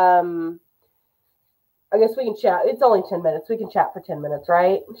ahead. I guess we can chat. It's only 10 minutes. We can chat for 10 minutes,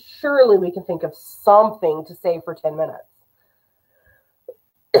 right? Surely we can think of something to say for 10 minutes.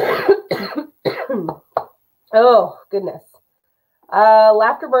 Oh, goodness.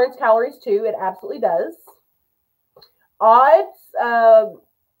 Laughter burns calories too. It absolutely does. Odds,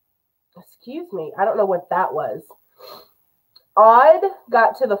 excuse me. I don't know what that was. Odd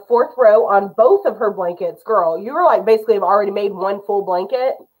got to the 4th row on both of her blankets. Girl, you were like basically have already made one full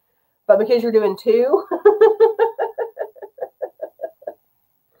blanket, but because you're doing 2.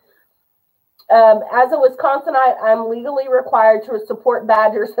 As a Wisconsinite, I'm legally required to support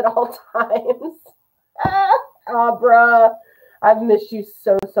badgers at all times. Bruh. I've missed you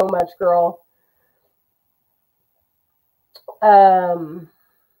so much, girl.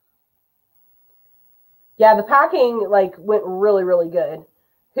 Yeah, the packing like went really good.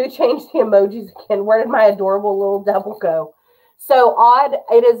 Who changed the emojis again? Where did my adorable little devil go? So Odd,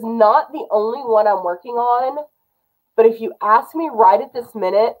 it is not the only one I'm working on, but if you ask me right at this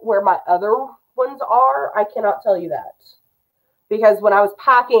minute where my other ones are, I cannot tell you that. Because when I was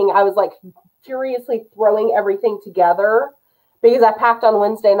packing, I was like furiously throwing everything together because I packed on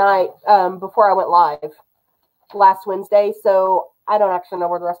Wednesday night before I went live last Wednesday. So I don't actually know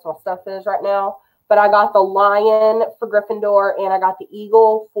where the rest of my stuff is right now. But I got the lion for Gryffindor and I got the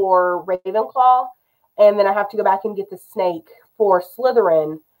eagle for Ravenclaw. And then I have to go back and get the snake for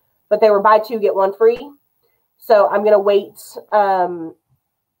Slytherin. But they were buy 2, get 1 free. So I'm going to wait.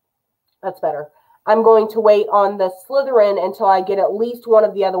 That's better. I'm going to wait on the Slytherin until I get at least one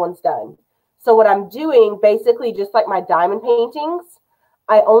of the other ones done. So what I'm doing, basically just like my diamond paintings,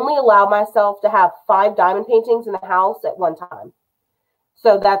 I only allow myself to have 5 diamond paintings in the house at one time.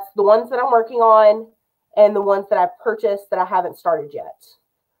 So that's the ones that I'm working on and the ones that I've purchased that I haven't started yet.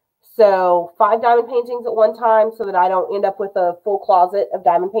 So 5 diamond paintings at one time so that I don't end up with a full closet of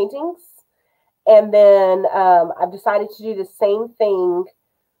diamond paintings. And then I've decided to do the same thing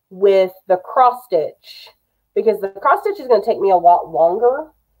with the cross stitch because the cross stitch is going to take me a lot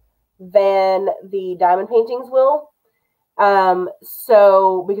longer than the diamond paintings will.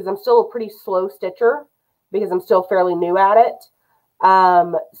 So because I'm still a pretty slow stitcher because I'm still fairly new at it.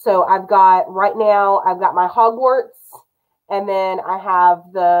 So I've got right now, I've got my Hogwarts and then I have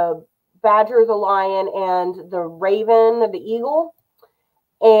the badger, the lion, and the raven, the eagle.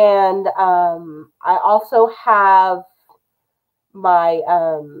 And I also have my,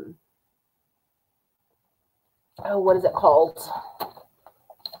 what is it called?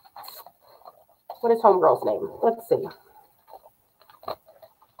 What is Homegirl's name? Let's see.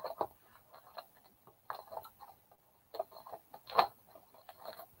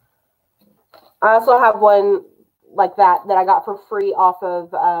 I also have one like that I got for free off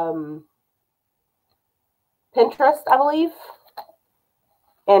of Pinterest, I believe.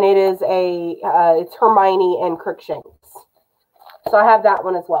 And it is it's Hermione and Crookshanks. So I have that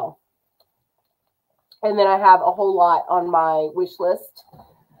one as well. And then I have a whole lot on my wish list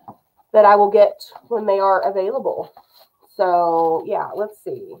that I will get when they are available. So yeah, let's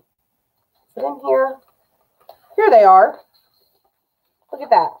see. Is it in here? Here they are. Look at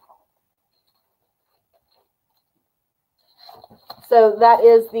that. So that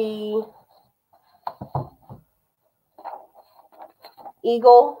is the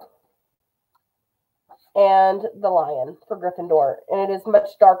eagle and the lion for Gryffindor. And it is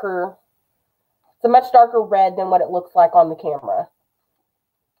much darker. It's a much darker red than what it looks like on the camera.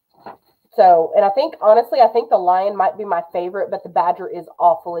 So, and I think, honestly, I think the lion might be my favorite, but the badger is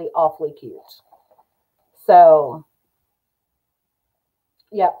awfully, awfully cute. So,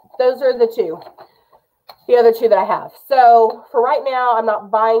 yeah, those are the other two that I have. So, for right now, I'm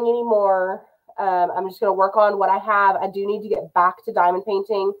not buying any more. I'm just going to work on what I have. I do need to get back to diamond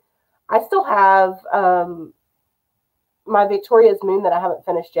painting. I still have my Victoria's Moon that I haven't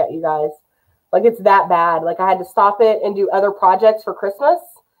finished yet, you guys. Like, it's that bad. Like, I had to stop it and do other projects for Christmas.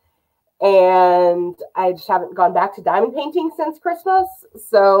 And I just haven't gone back to diamond painting since Christmas.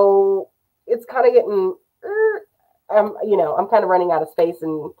 So it's kind of getting, I'm kind of running out of space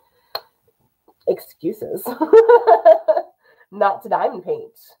and excuses not to diamond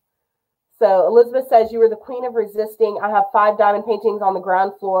paint. So Elizabeth says, you were the queen of resisting. I have 5 diamond paintings on the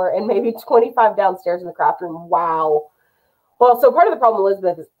ground floor and maybe 25 downstairs in the craft room. Wow. Well, so part of the problem,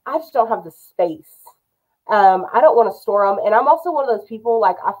 Elizabeth, is I just don't have the space. I don't want to store them. And I'm also one of those people,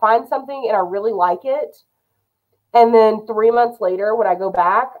 like, I find something and I really like it. And then 3 months later, when I go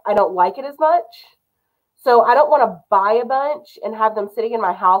back, I don't like it as much. So I don't want to buy a bunch and have them sitting in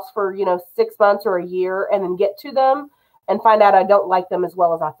my house for, 6 months or a year and then get to them and find out I don't like them as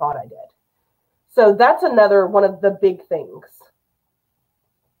well as I thought I did. So that's another one of the big things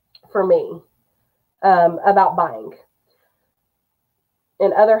for me about buying.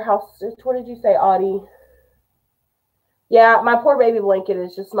 In other houses, what did you say, Audie? Yeah, my poor baby blanket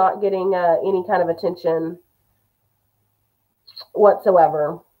is just not getting any kind of attention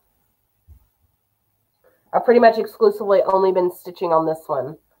whatsoever. I've pretty much exclusively only been stitching on this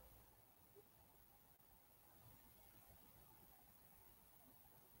one.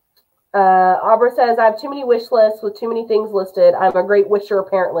 Abra says, I have too many wish lists with too many things listed. I'm a great wisher,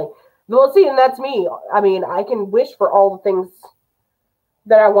 apparently. Well, see, and that's me. I mean, I can wish for all the things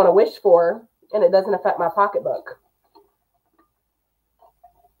that I want to wish for, and it doesn't affect my pocketbook.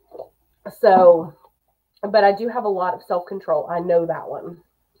 So, but I do have a lot of self-control. I know that one.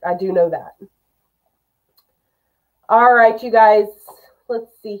 I do know that. All right, you guys.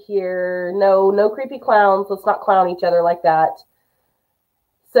 Let's see here. No creepy clowns. Let's not clown each other like that.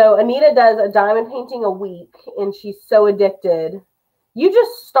 So Anita does a diamond painting a week, and she's so addicted. You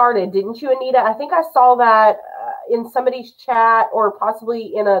just started, didn't you, Anita? I think I saw that in somebody's chat, or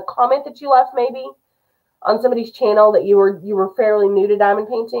possibly in a comment that you left, maybe on somebody's channel, that you were fairly new to diamond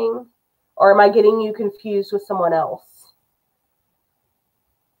painting. Or am I getting you confused with someone else?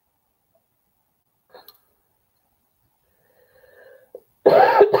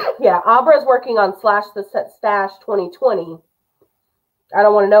 Yeah, Abra's working on Slash the Stash 2020. I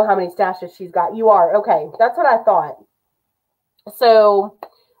don't want to know how many stashes she's got. You are. Okay, that's what I thought. So,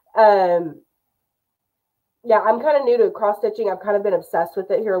 yeah, I'm kind of new to cross-stitching. I've kind of been obsessed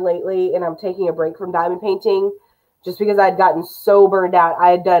with it here lately, and I'm taking a break from diamond painting just because I'd gotten so burned out.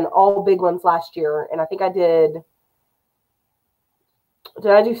 I had done all big ones last year, and I think I did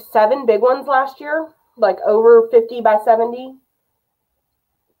I do 7 big ones last year? Like over 50 by 70?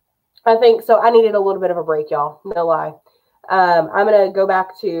 I think so. I needed a little bit of a break, y'all. No lie. I'm going to go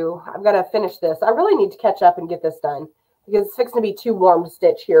back to, I've got to finish this. I really need to catch up and get this done because it's fixing to be too warm to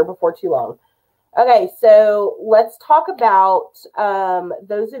stitch here before too long. Okay, so let's talk about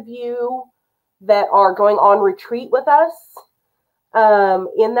those of you that are going on retreat with us.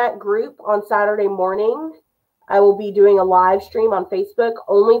 In that group on Saturday morning, I will be doing a live stream on Facebook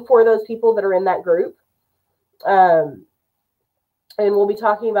only for those people that are in that group. And we'll be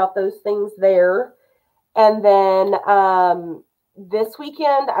talking about those things there. And then this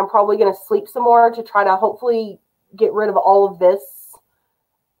weekend, I'm probably going to sleep some more to try to hopefully get rid of all of this,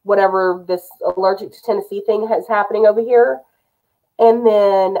 whatever this allergic to Tennessee thing is happening over here. And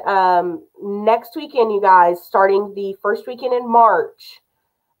then next weekend, you guys, starting the first weekend in March,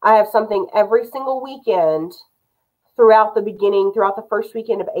 I have something every single weekend throughout the first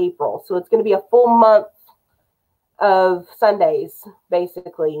weekend of April. So it's going to be a full month of Sundays,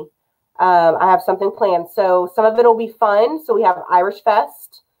 basically. I have something planned. So some of it will be fun. So we have Irish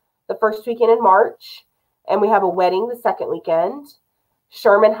Fest the first weekend in March, and we have a wedding the second weekend.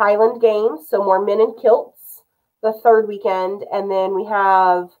 Sherman Highland Games, so more men in kilts, the third weekend. And then we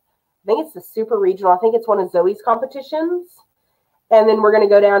have, I think it's the super regional. I think it's one of Zoe's competitions. And then we're going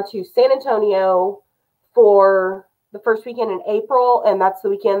to go down to San Antonio for the first weekend in April. And that's the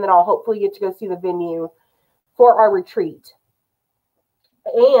weekend that I'll hopefully get to go see the venue for our retreat.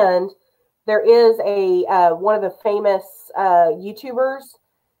 And there is a one of the famous YouTubers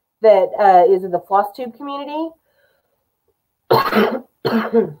that is in the floss tube community.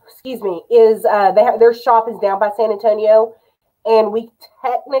 Excuse me. Their shop is down by San Antonio, and we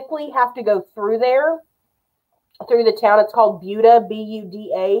technically have to go through there, through the town. It's called Buda,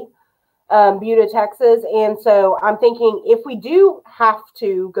 B-U-D-A, Buda, Texas. And so I'm thinking if we do have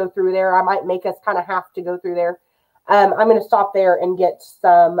to go through there, I might make us kind of have to go through there. I'm going to stop there and get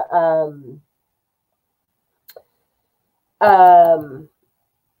some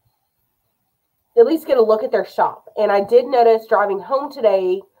at least get a look at their shop. And I did notice driving home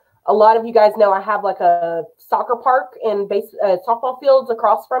today, a lot of you guys know I have like a soccer park and softball fields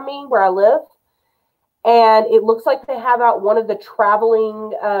across from me where I live. And it looks like they have out one of the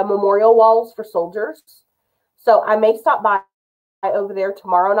traveling memorial walls for soldiers. So I may stop by over there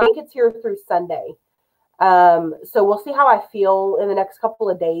tomorrow. And I think it's here through Sunday. So we'll see how I feel in the next couple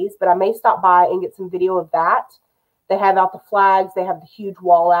of days. But I may stop by and get some video of that. They have out the flags. They have the huge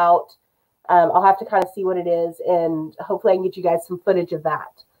wall out. I'll have to kind of see what it is. And hopefully I can get you guys some footage of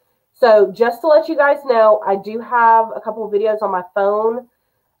that. So just to let you guys know, I do have a couple of videos on my phone.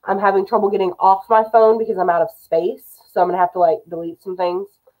 I'm having trouble getting off my phone because I'm out of space. So I'm going to have to like delete some things.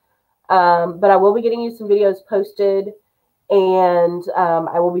 But I will be getting you some videos posted. and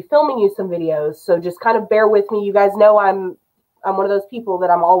I will be filming you some videos. So just kind of bear with me. You guys know I'm one of those people that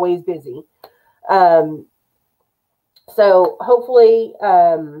I'm always busy. So hopefully,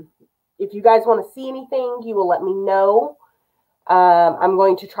 if you guys want to see anything, you will let me know. I'm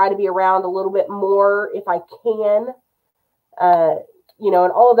going to try to be around a little bit more if I can, you know,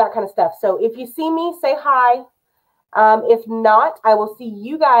 and all of that kind of stuff. So if you see me, say hi. If not, I will see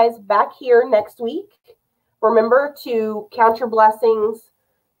you guys back here next week. Remember to count your blessings,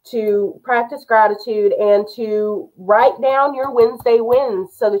 to practice gratitude, and to write down your Wednesday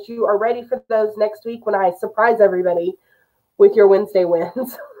wins so that you are ready for those next week when I surprise everybody with your Wednesday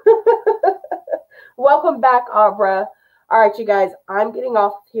wins. Welcome back, Abra. All right, you guys, I'm getting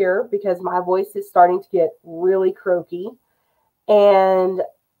off here because my voice is starting to get really croaky. And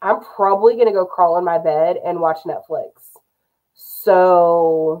I'm probably going to go crawl in my bed and watch Netflix.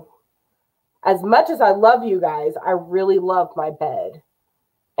 So as much as I love you guys, I really love my bed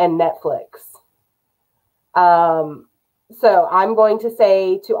and Netflix. So I'm going to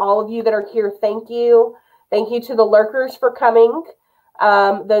say to all of you that are here, thank you. Thank you to the lurkers for coming.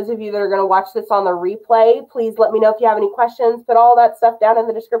 Those of you that are going to watch this on the replay, please let me know if you have any questions. Put all that stuff down in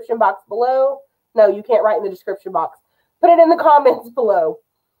the description box below. No, you can't write in the description box. Put it in the comments below.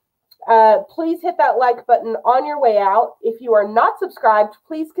 Please hit that like button on your way out. If you are not subscribed,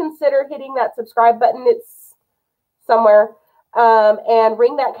 please consider hitting that subscribe button. It's somewhere. And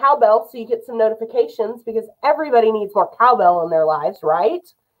ring that cowbell so you get some notifications, because everybody needs more cowbell in their lives, right?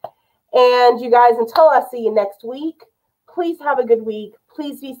 And you guys, until I see you next week, please have a good week.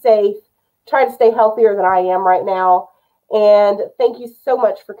 Please be safe. Try to stay healthier than I am right now. And thank you so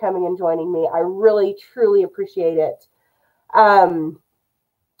much for coming and joining me. I really, truly appreciate it.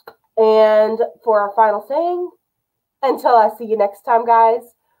 And for our final saying, until I see you next time, guys,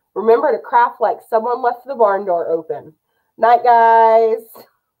 remember to craft like someone left the barn door open. Night, guys.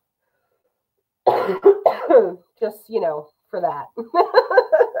 Just, you know, for that.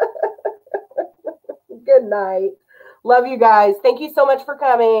 Good night. Love you guys. Thank you so much for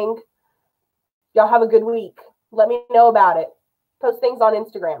coming. Y'all have a good week. Let me know about it. Post things on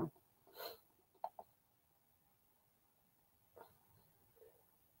Instagram.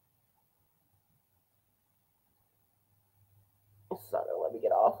 It's not gonna let me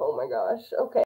get off. Oh my gosh. Okay.